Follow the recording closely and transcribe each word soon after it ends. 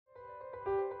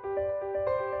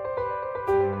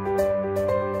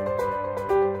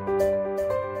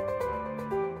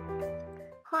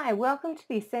Hi, welcome to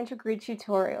the Essential Grid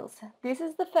tutorials. This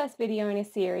is the first video in a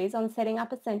series on setting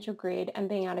up Essential Grid and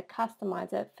being able to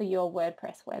customize it for your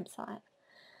WordPress website.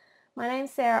 My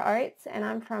name's Sarah Oates and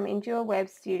I'm from Endure Web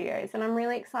Studios, and I'm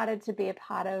really excited to be a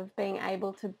part of being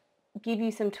able to give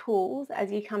you some tools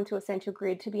as you come to Essential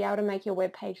Grid to be able to make your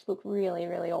web page look really,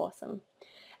 really awesome.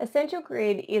 Essential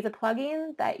Grid is a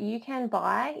plugin that you can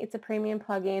buy. It's a premium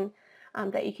plugin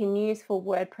that you can use for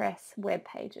WordPress web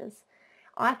pages.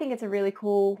 I think it's a really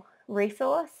cool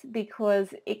resource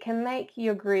because it can make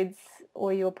your grids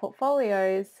or your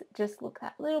portfolios just look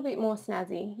that little bit more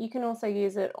snazzy. You can also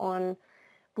use it on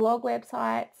blog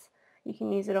websites, you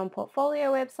can use it on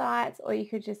portfolio websites, or you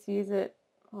could just use it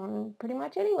on pretty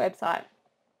much any website.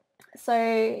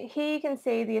 So here you can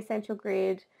see the Essential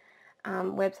Grid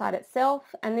website itself,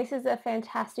 and this is a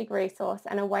fantastic resource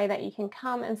and a way that you can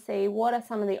come and see what are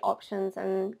some of the options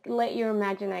and let your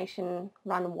imagination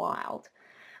run wild.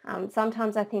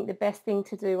 Sometimes I think the best thing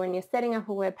to do when you're setting up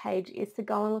a web page is to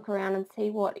go and look around and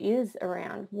see what is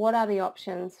around, what are the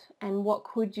options, and what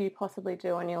could you possibly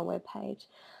do on your web page.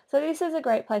 So this is a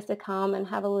great place to come and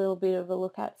have a little bit of a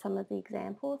look at some of the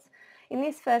examples. In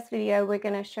this first video we're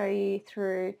going to show you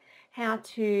through how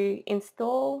to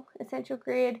install Essential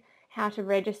Grid, how to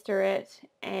register it,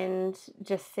 and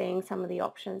just seeing some of the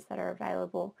options that are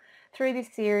available. Through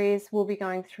this series we'll be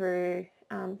going through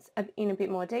in a bit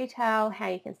more detail how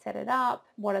you can set it up,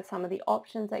 what are some of the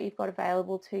options that you've got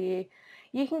available to you.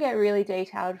 You can get really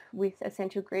detailed with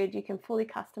Essential Grid, you can fully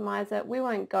customize it. We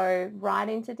won't go right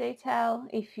into detail.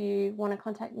 If you want to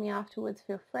contact me afterwards,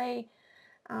 feel free.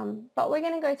 But we're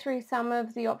going to go through some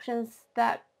of the options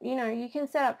that you can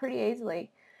set up pretty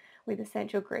easily with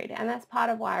Essential Grid, and that's part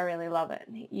of why I really love it.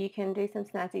 You can do some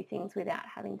snazzy things without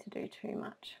having to do too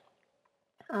much.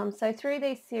 So through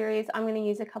these series I'm going to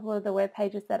use a couple of the web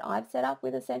pages that I've set up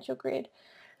with Essential Grid.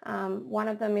 One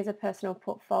of them is a personal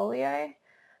portfolio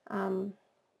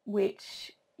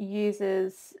which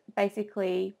uses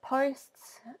basically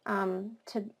posts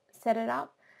to set it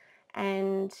up,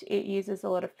 and it uses a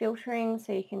lot of filtering,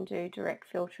 so you can do direct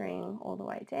filtering all the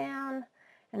way down,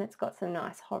 and it's got some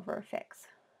nice hover effects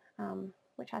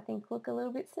which I think look a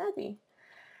little bit snazzy.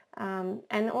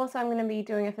 And also I'm going to be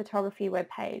doing a photography web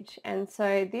page, and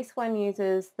so this one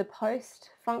uses the post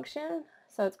function.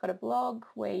 So it's got a blog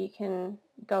where you can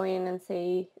go in and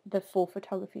see the full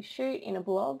photography shoot in a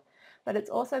blog, but it's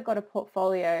also got a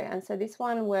portfolio, and so this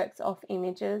one works off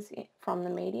images from the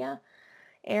media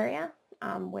area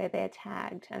where they're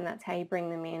tagged, and that's how you bring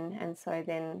them in, and so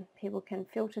then people can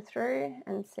filter through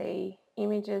and see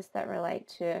images that relate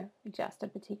to just a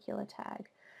particular tag.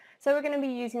 So we're going to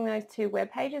be using those two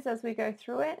web pages as we go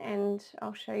through it, and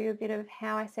I'll show you a bit of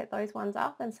how I set those ones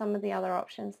up and some of the other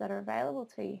options that are available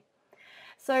to you.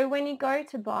 So when you go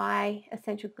to buy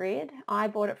Essential Grid, I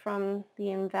bought it from the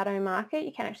Envato market.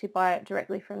 You can actually buy it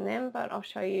directly from them, but I'll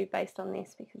show you based on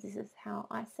this because this is how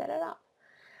I set it up.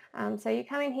 So you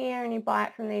come in here and you buy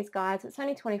it from these guys. It's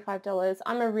only $25.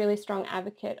 I'm a really strong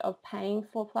advocate of paying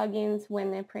for plugins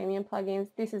when they're premium plugins.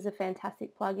 This is a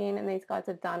fantastic plugin and these guys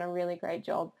have done a really great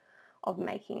job of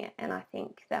making it, and I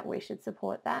think that we should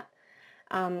support that.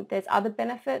 There's other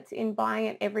benefits in buying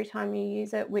it every time you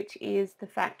use it, which is the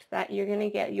fact that you're going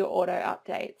to get your auto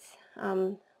updates.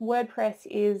 WordPress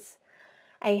is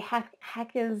a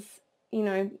hacker's,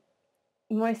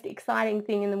 most exciting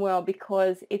thing in the world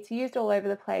because it's used all over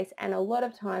the place, and a lot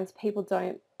of times people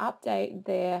don't update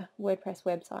their WordPress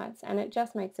websites, and it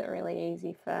just makes it really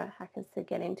easy for hackers to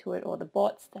get into it, or the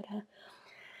bots that are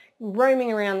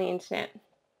roaming around the internet.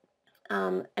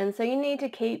 And so you need to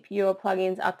keep your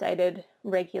plugins updated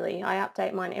regularly. I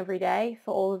update mine every day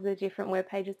for all of the different web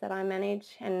pages that I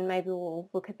manage, and maybe we'll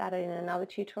look at that in another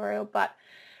tutorial. But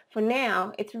for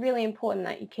now, it's really important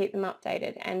that you keep them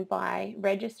updated, and by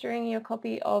registering your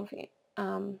copy of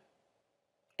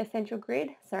Essential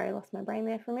Grid, sorry, I lost my brain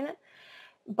there for a minute.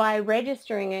 By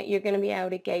registering it, you're going to be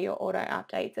able to get your auto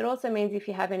updates. It also means if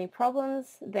you have any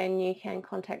problems, then you can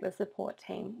contact the support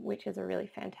team, which is a really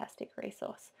fantastic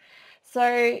resource.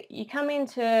 So you come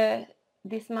into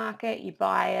this market, you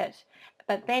buy it,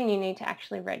 but then you need to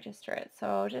actually register it. So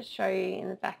I'll just show you in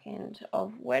the back end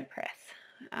of WordPress.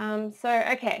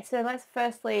 So let's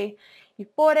firstly,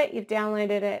 you've bought it, you've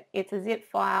downloaded it, it's a zip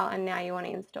file, and now you want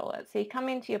to install it. So you come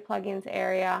into your plugins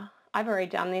area. I've already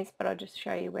done this, but I'll just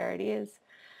show you where it is.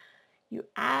 You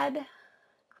add,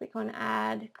 click on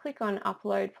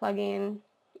upload plugin,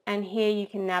 and here you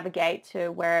can navigate to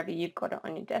wherever you've got it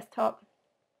on your desktop,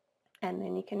 and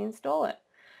then you can install it.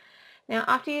 Now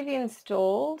after you've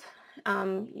installed,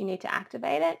 you need to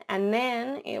activate it, and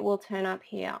then it will turn up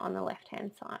here on the left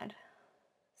hand side.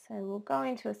 So we'll go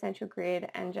into Essential Grid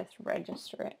and just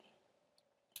register it.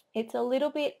 It's a little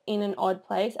bit in an odd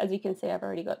place. As you can see, I've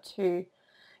already got 2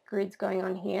 grids going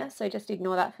on here, so just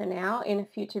ignore that for now. In a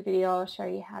future video I'll show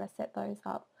you how to set those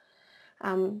up.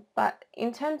 But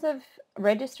in terms of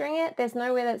registering it, there's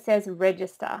nowhere that says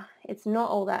register. It's not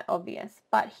all that obvious.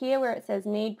 But here where it says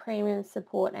need premium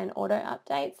support and auto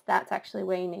updates, that's actually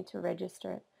where you need to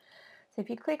register it. So if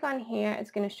you click on here,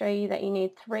 it's going to show you that you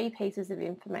need 3 pieces of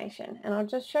information. And I'll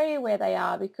just show you where they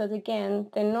are because, again,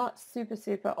 they're not super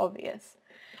obvious.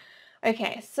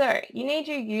 Okay, so you need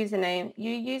your username.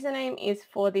 Your username is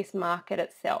for this market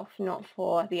itself, not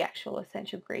for the actual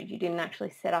Essential Grid. You didn't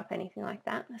actually set up anything like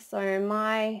that. So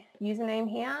my username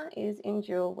here is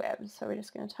Endure Web. So we're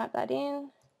just going to type that in.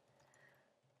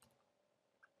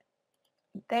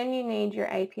 Then you need your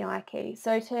API key.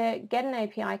 So to get an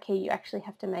API key, you actually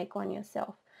have to make one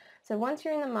yourself. So once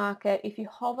you're in the market, if you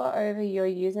hover over your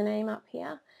username up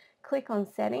here, click on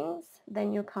Settings,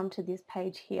 then you'll come to this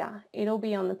page here. It'll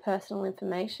be on the personal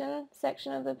information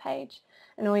section of the page,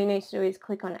 and all you need to do is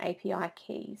click on API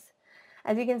keys.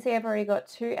 As you can see, I've already got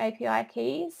 2 API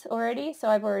keys already, so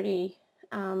I've already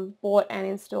bought and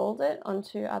installed it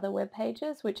onto other web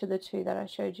pages, which are the 2 that I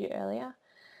showed you earlier.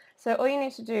 So all you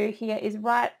need to do here is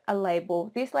write a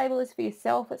label. This label is for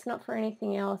yourself, it's not for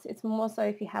anything else. It's more so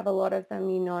if you have a lot of them,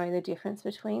 you know the difference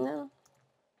between them.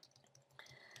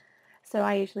 So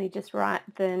I usually just write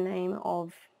the name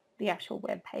of the actual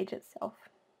web page itself.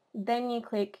 Then you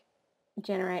click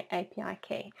Generate API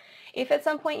Key. If at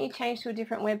some point you change to a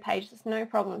different web page, there's no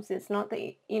problems. It's not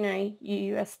that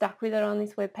you are stuck with it on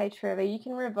this web page forever. You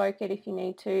can revoke it if you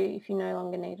need to, if you no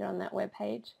longer need it on that web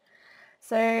page.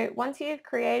 So once you've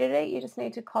created it, you just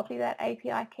need to copy that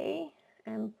API key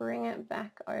and bring it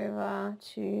back over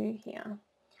to here.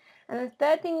 And the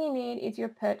third thing you need is your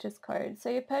purchase code. So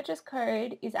your purchase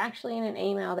code is actually in an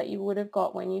email that you would have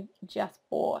got when you just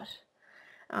bought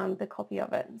the copy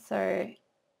of it. So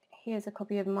here's a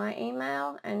copy of my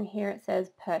email, and here it says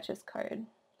purchase code.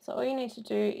 So all you need to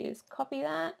do is copy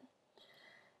that,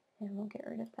 and we'll get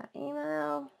rid of that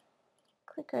email.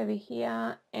 Click over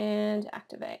here and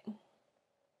activate.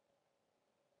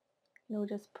 It'll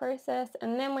just process,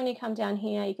 and then when you come down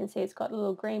here you can see it's got a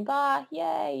little green bar.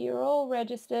 Yay, you're all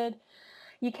registered.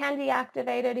 You can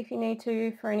deactivate it if you need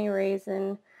to for any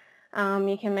reason.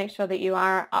 You can make sure that you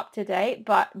are up to date,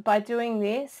 but by doing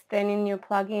this, then in your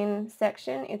plugin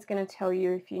section it's going to tell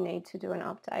you if you need to do an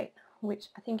update, which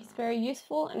I think is very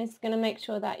useful, and it's going to make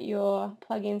sure that your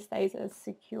plugin stays as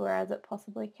secure as it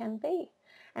possibly can be,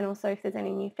 and also if there's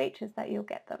any new features that you'll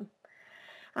get them.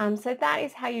 So that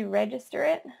is how you register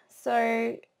it.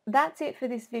 So that's it for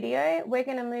this video. We're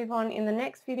going to move on in the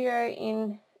next video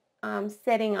in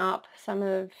setting up some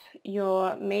of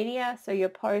your media, so your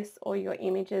posts or your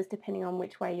images, depending on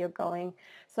which way you're going,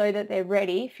 so that they're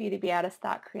ready for you to be able to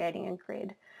start creating a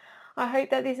grid. I hope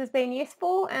that this has been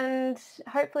useful, and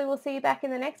hopefully we'll see you back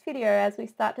in the next video as we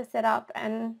start to set up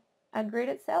a grid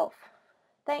itself.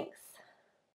 Thanks.